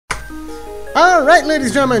Alright, ladies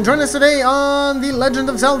and gentlemen, join us today on the Legend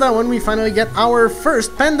of Zelda when we finally get our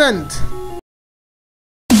first pendant.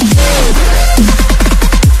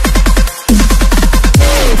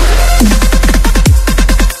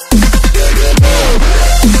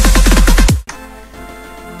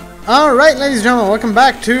 Alright, ladies and gentlemen, welcome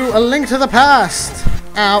back to A Link to the Past.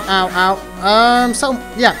 Ow, ow, ow. So,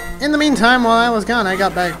 yeah, in the meantime, while I was gone, I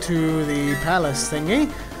got back to the palace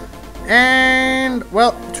thingy. And,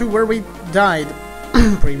 well, to where we died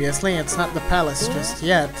previously. It's not the palace just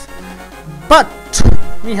yet. But,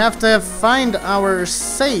 we have to find our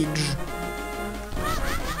sage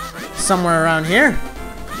somewhere around here.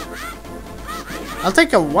 I'll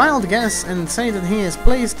take a wild guess and say that he is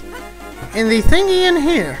placed in the thingy in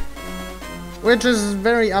here. Which is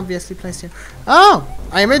very obviously placed here. Oh!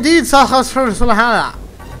 I am indeed Sahas Sulahara,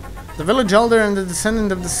 the village elder and the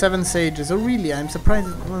descendant of the 7 sages. Oh really? I'm surprised.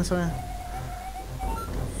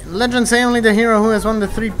 Legends say only the hero who has won the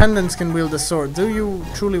 3 pendants can wield the sword. Do you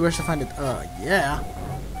truly wish to find it? Yeah.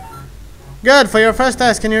 Good. For your first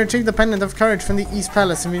task, can you retrieve the pendant of courage from the East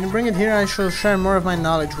Palace? If you bring it here, I shall share more of my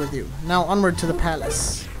knowledge with you. Now onward to the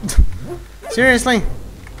palace. Seriously?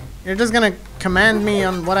 You're just gonna command me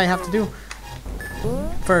on what I have to do?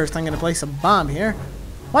 First, I'm gonna place a bomb here.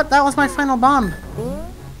 What? That was my final bomb.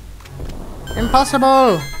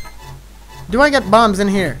 Impossible! Do I get bombs in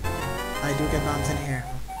here? I do get bombs in here.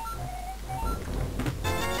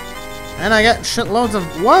 And I get shitloads of...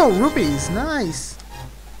 Whoa! Rupees! Nice!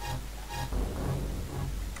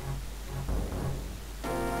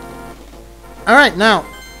 Alright, now,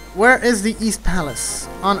 where is the East Palace?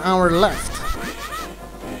 On our left.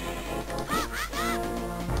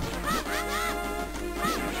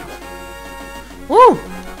 Woo!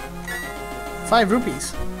 5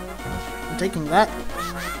 rupees. I'm taking that.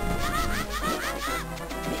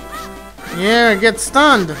 Yeah, get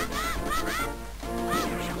stunned.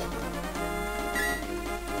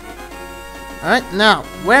 Alright, now,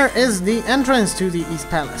 where is the entrance to the East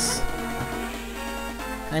Palace?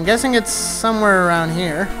 I'm guessing it's somewhere around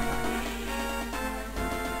here.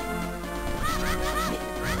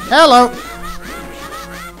 Hello!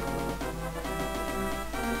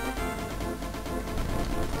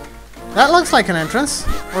 That looks like an entrance,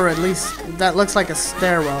 or at least that looks like a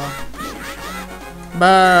stairwell.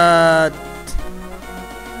 But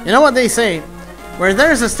you know what they say? Where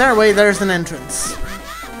there's a stairway, there's an entrance.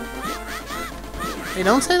 They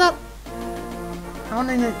don't say that? I don't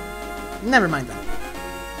know. Never mind that.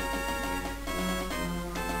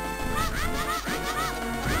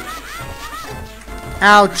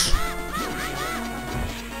 Ouch.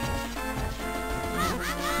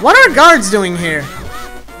 What are guards doing here?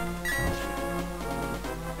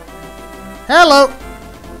 Hello.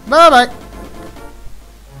 Bye-bye.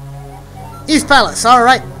 East Palace.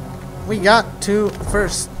 Alright. We got to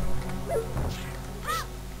first.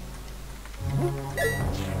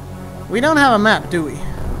 We don't have a map, do we?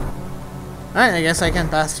 Alright, I guess I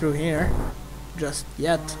can't pass through here. Just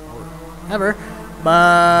yet. Or ever.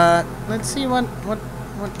 But let's see what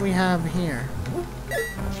we have here.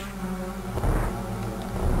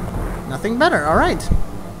 Nothing better. Alright.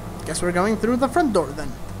 Guess we're going through the front door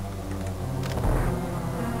then.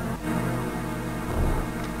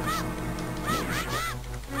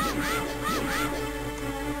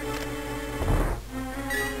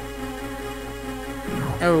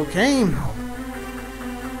 Okay.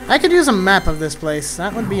 I could use a map of this place.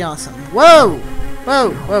 That would be awesome. Whoa!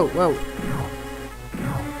 Whoa, whoa, whoa.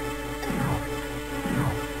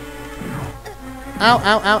 Ow,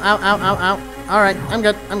 ow, ow, ow, ow, ow, ow. Alright, I'm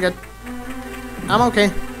good, I'm good. I'm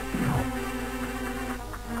okay.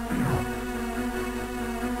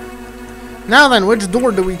 Now then, which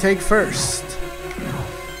door do we take first?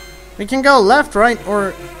 We can go left, right,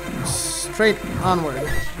 or straight onward.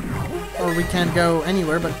 Or we can't go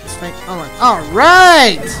anywhere but straight onward.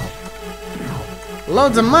 Alright!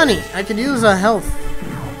 Loads of money. I could use a health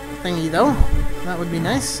thingy though. That would be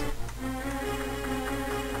nice.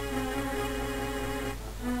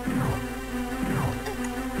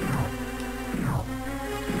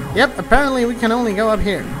 Yep, apparently we can only go up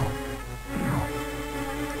here.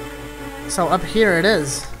 So up here it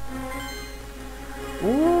is.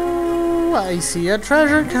 Ooh, I see a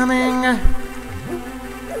treasure coming.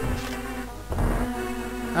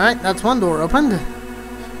 Alright, that's one door opened.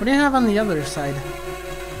 What do you have on the other side?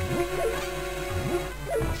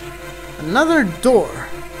 Another door.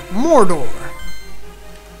 More door.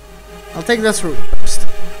 I'll take this route first.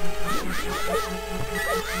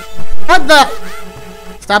 What the?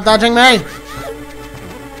 Stop dodging me!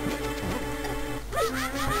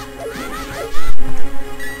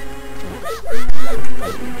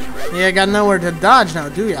 Yeah, got nowhere to dodge now,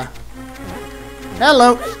 do ya?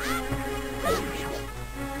 Hello!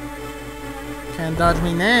 Can't dodge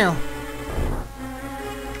me now.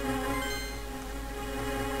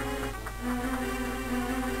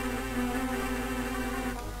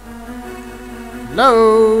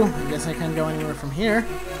 Hello! I guess I can't go anywhere from here.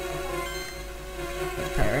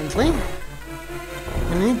 Apparently. I'm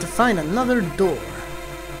gonna need to find another door.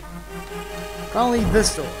 Probably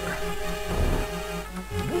this door.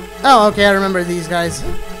 Oh, okay, I remember these guys.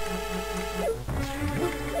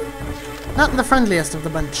 Not the friendliest of the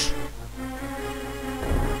bunch.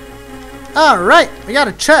 Alright, we got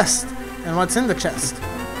a chest. And what's in the chest?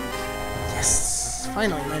 Yes!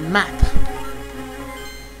 Finally, my map.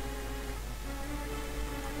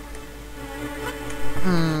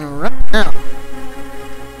 Right now.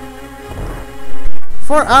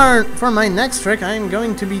 For my next trick, I'm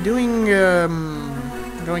going to be doing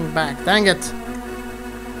going back. Dang it!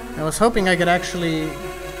 I was hoping I could actually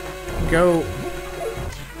go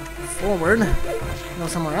forward, go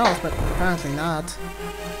somewhere else, but apparently not.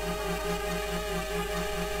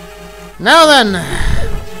 Now then,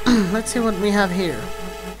 let's see what we have here.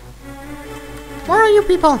 Where are you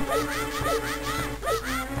people?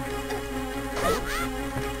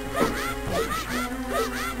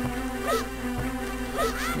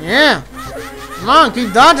 Yeah. Come on,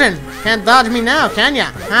 keep dodging. Can't dodge me now, can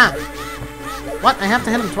ya? Huh? What? I have to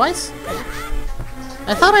hit him twice?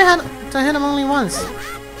 I thought I had to hit him only once.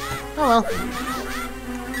 Oh well.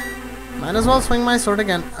 Might as well swing my sword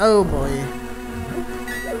again. Oh boy.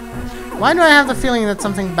 Why do I have the feeling that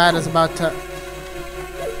something bad is about to...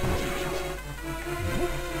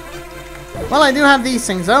 Well, I do have these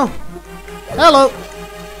things though. Hello!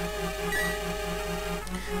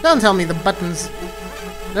 Don't tell me the buttons...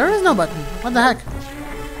 There is no button. What the heck?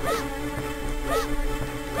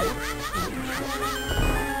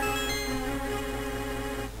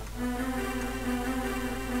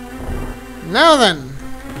 Now then,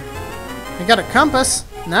 we got a compass.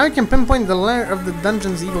 Now we can pinpoint the lair of the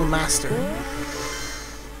dungeon's evil master.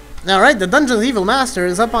 Alright, the dungeon's evil master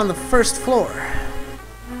is up on the first floor.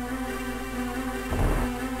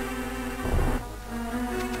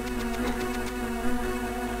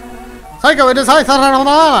 Psycho, it is I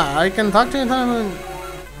can talk to you.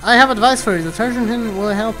 I have advice for you. The treasure hidden will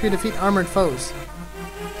help you defeat armored foes.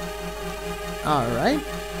 Alright.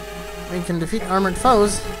 We can defeat armored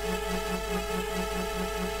foes.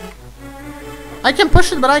 I can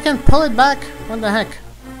push it, but I can pull it back. What the heck?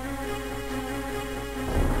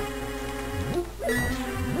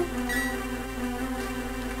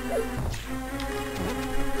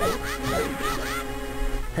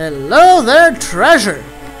 Hello there, treasure!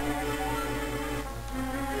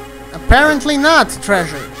 Apparently not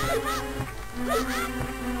treasure.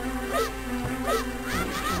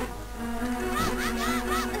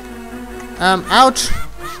 Ouch.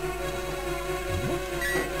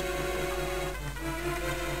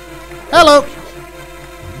 Hello.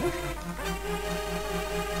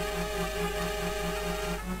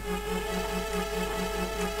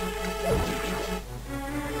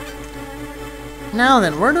 Now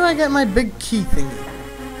then, where do I get my big key thingy?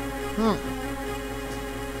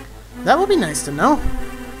 That would be nice to know.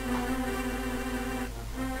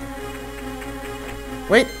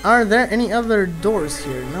 Wait, are there any other doors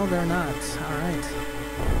here? No, they're not. Alright.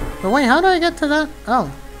 But wait, how do I get to that?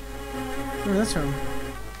 Oh. Through this room.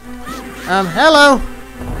 Hello!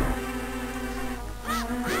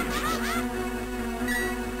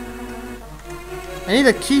 I need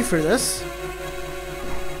a key for this.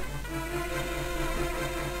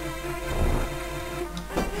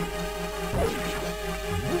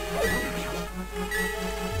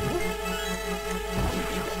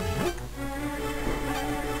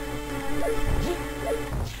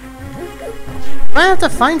 Do I have to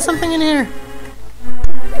find something in here?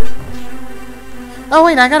 Oh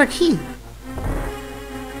wait, I got a key.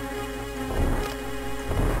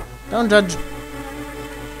 Don't judge.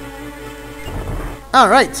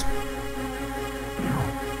 Alright.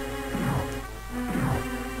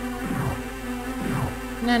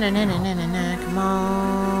 Na, come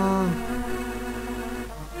on.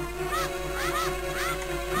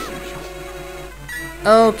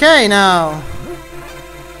 Okay, now.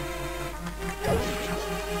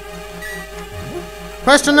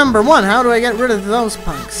 Question number 1, how do I get rid of those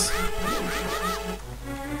punks?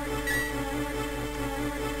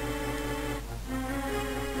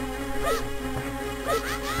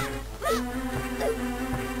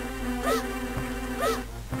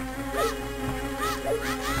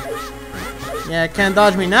 Yeah, can't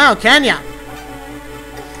dodge me now, can ya?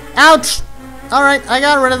 Ouch! Alright, I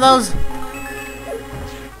got rid of those.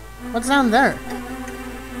 What's down there?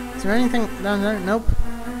 Is there anything down there? Nope.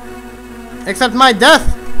 Except my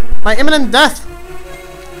death! My imminent death!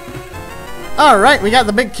 Alright, we got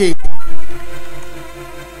the big key.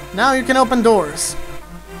 Now you can open doors.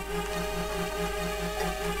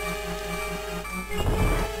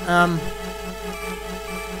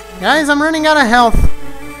 Guys, I'm running out of health.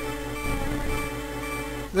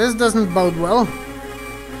 This doesn't bode well.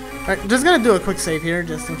 Alright, just gonna do a quick save here,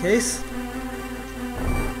 just in case.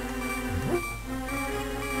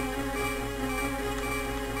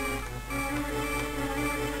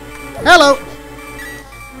 Hello!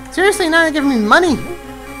 Seriously, now you're giving me money?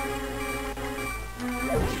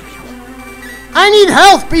 I need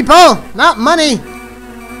health, people! Not money!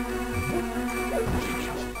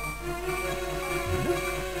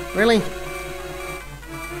 Really?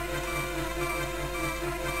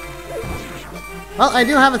 Well, I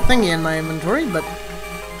do have a thingy in my inventory, but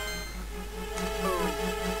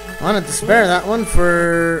I wanted to spare that one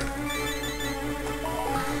for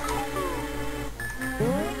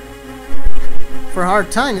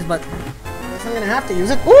hard times, but I guess I'm gonna have to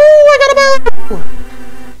use it. Ooh, I got a bow!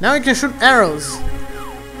 Now I can shoot arrows.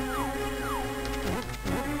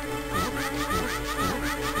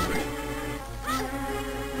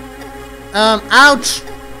 Ouch!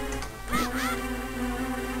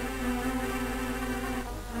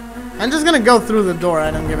 I'm just gonna go through the door,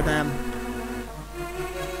 I don't give a damn.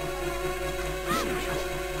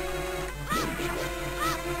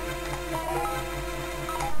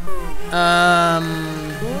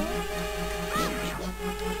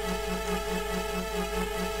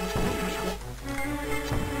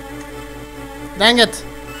 Dang it!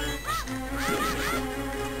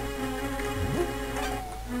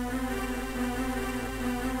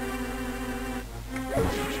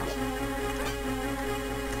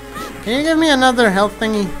 Can you give me another health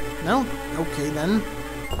thingy? No? Okay then.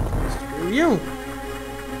 Screw you.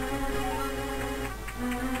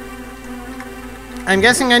 I'm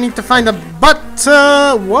guessing I need to find a butt.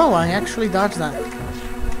 Whoa, I actually dodged that.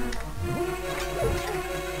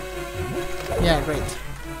 Yeah, great.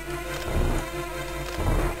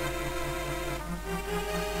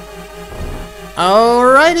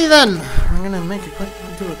 Alrighty then. I'm gonna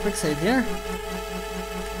do a quick save here.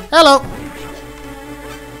 Hello.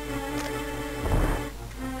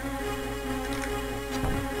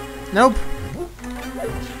 Nope.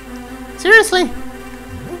 Seriously?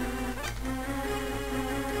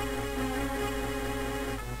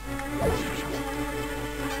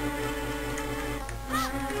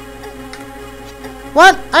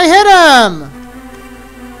 What? I hit him!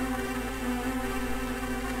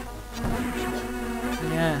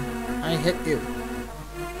 Yeah, I hit you.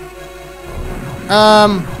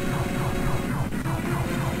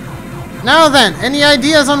 Now then, any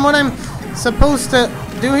ideas on what I'm supposed to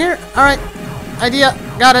do here? Alright, idea,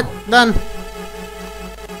 got it, done.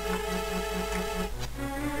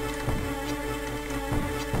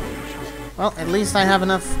 Well, at least I have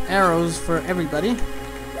enough arrows for everybody.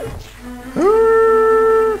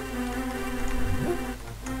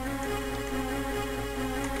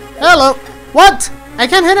 Hello! What? I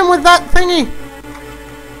can't hit him with that thingy!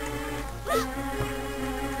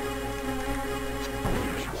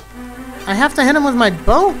 I have to hit him with my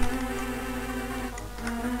bow?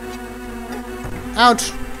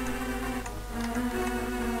 Ouch.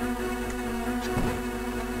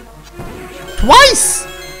 Twice!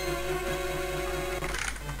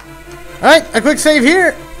 Alright, a quick save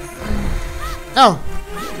here. Oh,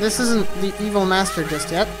 this isn't the evil master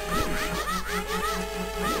just yet.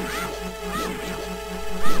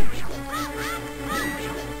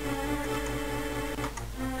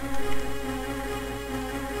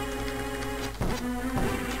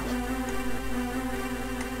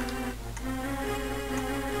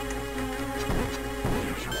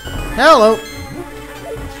 Hello.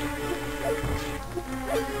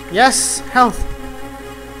 Yes, health.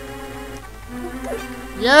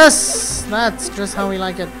 Yes, that's just how we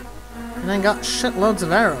like it. And then got shitloads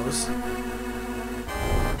of arrows.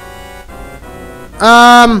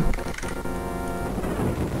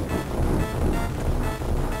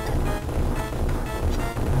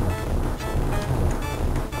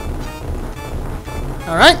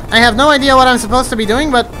 Alright, I have no idea what I'm supposed to be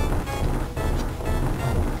doing, but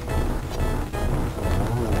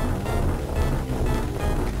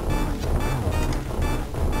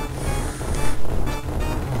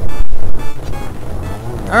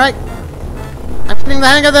alright. I'm getting the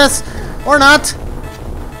hang of this. Or not.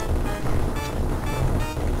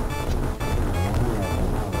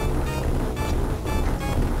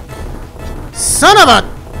 Son of a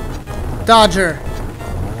Dodger.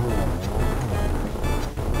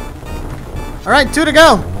 Alright, 2 to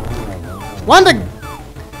go. 1 to...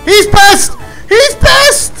 He's pissed! He's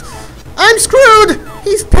pissed! I'm screwed!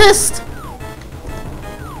 He's pissed!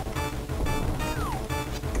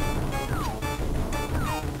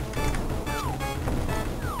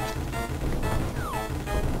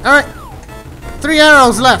 Alright. 3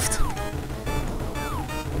 arrows left.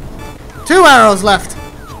 2 arrows left.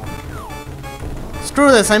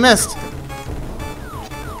 Screw this, I missed.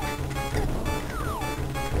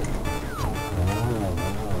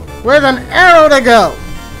 With an arrow to go.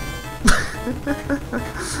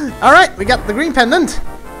 Alright, we got the green pendant.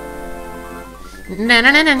 Na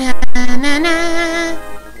na na na na na.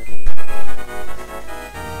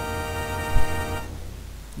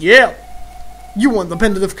 Yeah. You won the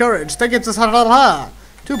pendant of courage. Take it to ha.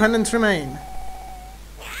 2 pendants remain.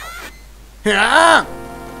 Yeah.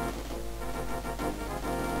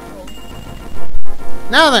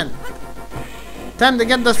 Now then, time to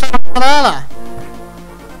get the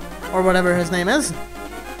or whatever his name is.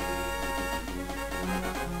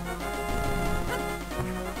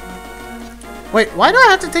 Wait, why do I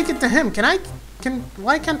have to take it to him?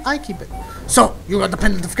 Why can't I keep it? So, you got the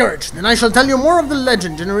Pendant of Courage. Then I shall tell you more of the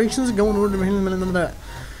legend. Generations ago in order to...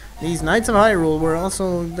 These Knights of Hyrule were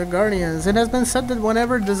also the guardians. It has been said that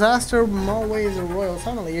whenever disaster malways a royal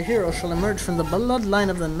family, a hero shall emerge from the bloodline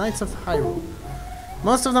of the Knights of Hyrule.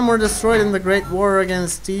 Most of them were destroyed in the Great War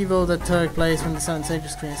against evil that took place when the Seven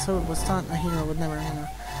Sages created. So it was thought a hero would never,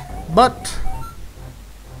 But...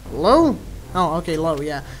 Lo? Oh, okay, Lo,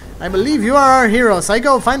 yeah. I believe you are our hero.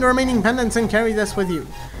 Psycho, find the remaining pendants and carry this with you.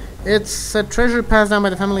 It's a treasure passed down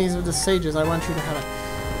by the families of the sages. I want you to have it.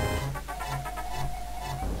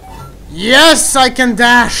 Yes, I can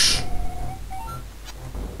dash!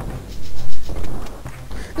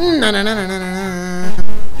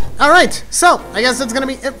 Alright, so, I guess that's gonna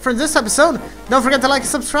be it for this episode. Don't forget to like and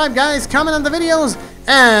subscribe, guys. Comment on the videos.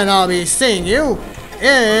 And I'll be seeing you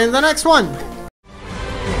in the next one.